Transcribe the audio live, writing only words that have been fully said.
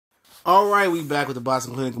All right, we back with the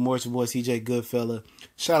Boxing Clinic. More your boy CJ Goodfella.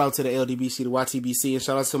 Shout out to the LDBC, the YTBC, and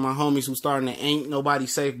shout out to my homies who starting the Ain't Nobody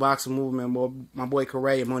Safe boxing movement. My boy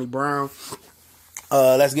Correa and Money Brown.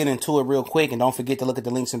 Let's get into it real quick, and don't forget to look at the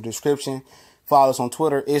links in the description. Follow us on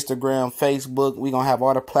Twitter, Instagram, Facebook. We're gonna have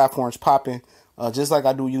all the platforms popping, just like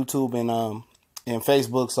I do YouTube and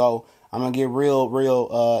Facebook. So I'm gonna get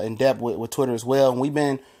real in depth with Twitter as well. And we've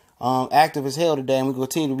been active as hell today, and we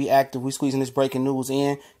continue to be active. We squeezing this breaking news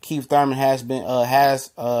in. Keith Thurman has been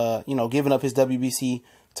given up his WBC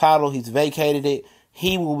title. He's vacated it.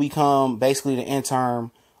 He will become basically the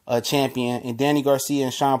interim champion, and Danny Garcia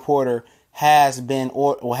and Shawn Porter have been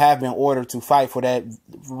ordered to fight for that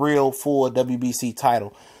real full WBC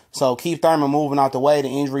title. So Keith Thurman moving out the way. The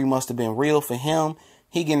injury must have been real for him.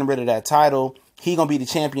 He getting rid of that title. He gonna be the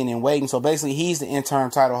champion in waiting. So basically, he's the interim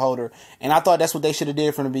title holder, and I thought that's what they should have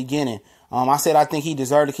did from the beginning. I said I think he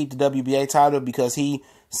deserved to keep the WBA title because he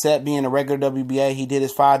set being a regular WBA. He did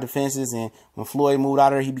his 5 defenses, and when Floyd moved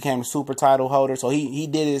out of there, he became a super title holder. So he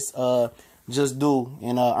did his just due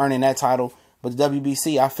in earning that title. But the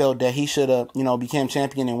WBC, I felt that he should have became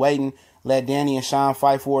champion in waiting, let Danny and Shawn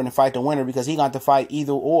fight for it and fight the winner because he got to fight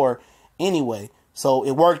either or anyway. So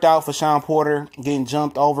it worked out for Shawn Porter getting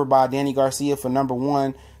jumped over by Danny Garcia for number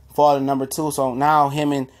 1, falling number 2. So now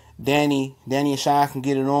him and Danny and Shawn can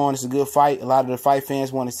get it on. It's a good fight. A lot of the fight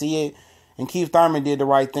fans want to see it. And Keith Thurman did the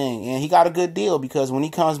right thing. And he got a good deal because when he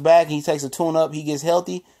comes back, he takes a tune-up, he gets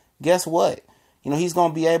healthy. Guess what? He's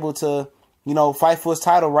going to be able to, fight for his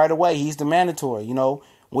title right away. He's the mandatory.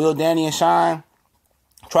 Will Danny and Shawn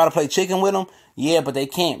try to play chicken with him? Yeah, but they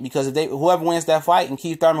can't because if whoever wins that fight and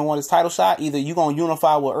Keith Thurman won his title shot, either you're going to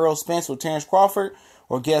unify with Earl Spence or Terrence Crawford,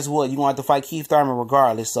 or guess what? You're going to have to fight Keith Thurman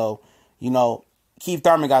regardless. So, Keith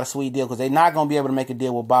Thurman got a sweet deal because they're not going to be able to make a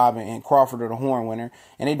deal with Bob and Crawford or the Horn winner,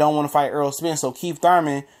 and they don't want to fight Earl Spence. So Keith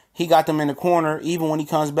Thurman, he got them in the corner even when he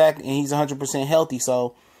comes back and he's 100% healthy.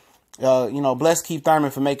 So, bless Keith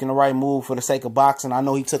Thurman for making the right move for the sake of boxing. I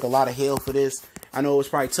know he took a lot of hell for this. I know it was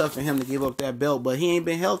probably tough for him to give up that belt, but he ain't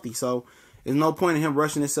been healthy. So there's no point in him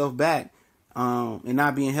rushing himself back and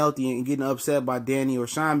not being healthy and getting upset by Danny or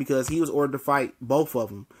Shawn because he was ordered to fight both of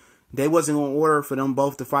them. They wasn't going to order for them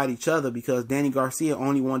both to fight each other because Danny Garcia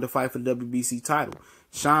only wanted to fight for the WBC title.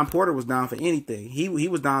 Shawn Porter was down for anything. He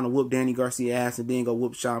was down to whoop Danny Garcia ass and then go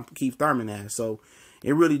whoop Keith Thurman ass. So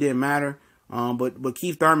it really didn't matter. But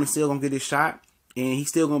Keith Thurman's still going to get his shot, and he's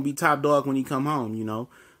still going to be top dog when he come home,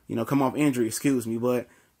 come off injury, excuse me. But,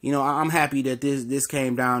 I'm happy that this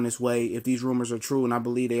came down this way if these rumors are true, and I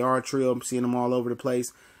believe they are true. I'm seeing them all over the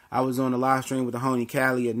place. I was on the live stream with the homie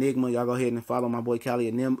Cali Enigma. Y'all go ahead and follow my boy Cali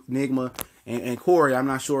Enigma and Corey. I'm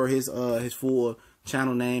not sure his full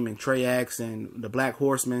channel name, and Trey Axe and the Black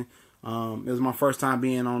Horseman. It was my first time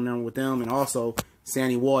being on there with them, and also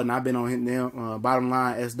Sandy Walton. I've been on them, Bottom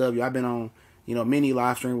Line SW. I've been on many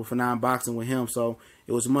live streams with Phenom Boxing with him. So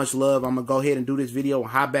it was much love. I'm gonna go ahead and do this video and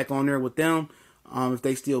hop back on there with them. If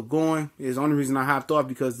they still going, it's the only reason I hopped off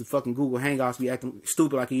because the fucking Google Hangouts be acting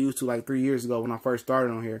stupid like it used to like 3 years ago when I first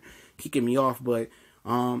started on here, kicking me off. But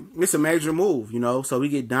it's a major move, So we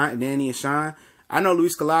get Danny and Shawn. I know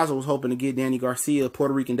Luis Collazo was hoping to get Danny Garcia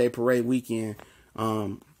Puerto Rican Day Parade weekend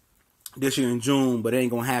this year in June, but it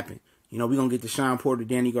ain't gonna happen. We're gonna get the Shawn Porter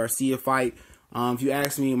Danny Garcia fight. If you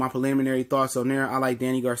ask me my preliminary thoughts on there, I like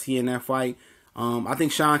Danny Garcia in that fight. I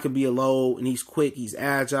think Shawn could be a load, and he's quick, he's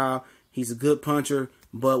agile. He's a good puncher,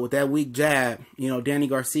 but with that weak jab, Danny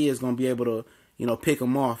Garcia is going to be able to, pick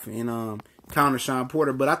him off and counter Shawn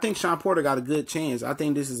Porter. But I think Shawn Porter got a good chance. I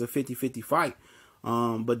think this is a 50-50 fight.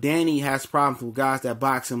 But Danny has problems with guys that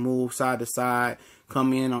box and move side to side,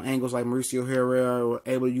 come in on angles like Mauricio Herrera, or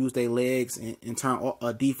able to use their legs and turn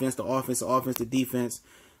defense to offense, offense to defense,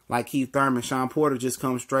 like Keith Thurman. Shawn Porter just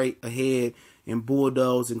comes straight ahead and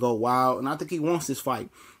bulldoze and go wild. And I think he wants this fight.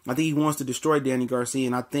 I think he wants to destroy Danny Garcia.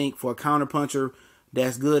 And I think for a counterpuncher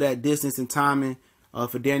that's good at distance and timing,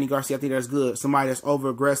 for Danny Garcia, I think that's good. Somebody that's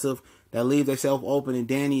over-aggressive, that leaves themselves open, and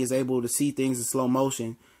Danny is able to see things in slow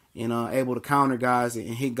motion and able to counter guys and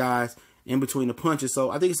hit guys in between the punches.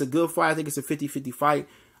 So I think it's a good fight. I think it's a 50-50 fight.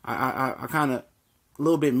 I kind of, a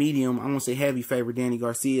little bit medium, I won't say heavy, favor Danny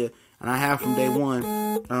Garcia. And I have from day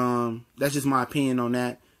one. That's just my opinion on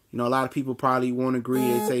that. A lot of people probably won't agree.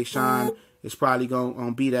 They say Shawn is probably going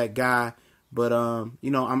to be that guy. But,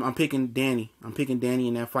 I'm picking Danny. I'm picking Danny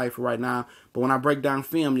in that fight for right now. But when I break down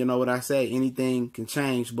film, you know what I say. Anything can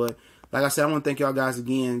change. But like I said, I want to thank y'all guys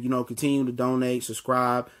again. Continue to donate,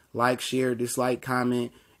 subscribe, like, share, dislike,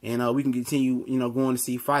 comment. And we can continue, going to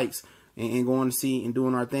see fights and going to see and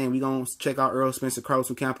doing our thing. We're going to check out Earl Spencer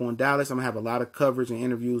Carlos Campo in Dallas. I'm going to have a lot of coverage and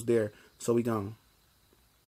interviews there. So we gone.